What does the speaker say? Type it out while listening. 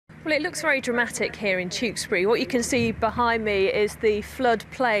Well, it looks very dramatic here in Tewkesbury. What you can see behind me is the flood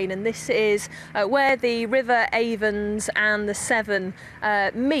plain, and this is where the River Avons and the Severn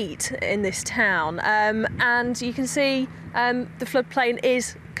meet in this town. And you can see the floodplain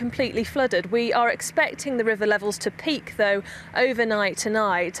is completely flooded. We are expecting the river levels to peak though overnight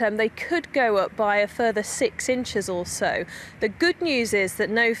tonight. They could go up by a further 6 inches or so. The good news is that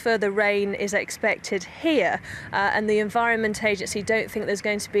no further rain is expected here, and the Environment Agency don't think there's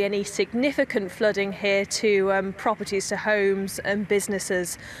going to be any significant flooding here to properties, to homes and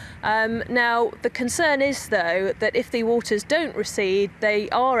businesses. Now the concern is though that if the waters don't recede, they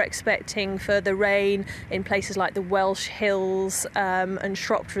are expecting further rain in places like the Welsh Hills and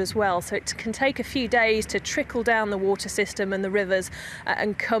Shropshire as well, so it can take a few days to trickle down the water system and the rivers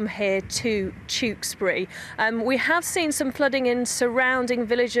and come here to Tewkesbury. We have seen some flooding in surrounding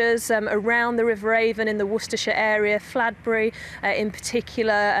villages around the River Avon in the Worcestershire area, Fladbury in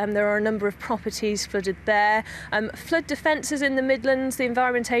particular. There are a number of properties flooded there. Flood defences in the Midlands, the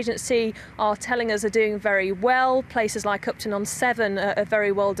Environment Agency are telling us, are doing very well. Places like Upton-on-Severn are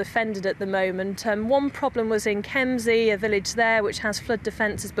very well defended at the moment. One problem was in Kemsey, a village there which has flood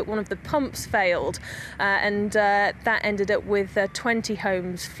defences, but one of the pumps failed and that ended up with 20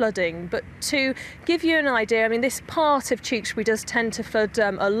 homes flooding. But to give you an idea, I mean, this part of Tewkesbury does tend to flood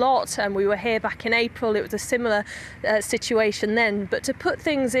a lot, and we were here back in April. It was a similar situation then, but to put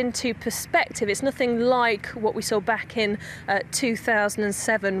things into perspective, it's nothing like what we saw back in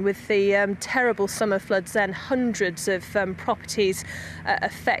 2007 with the terrible summer floods then, hundreds of properties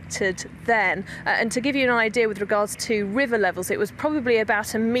affected then. And to give you an idea with regards to river levels, it was probably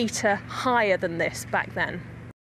about a metre higher than this back then.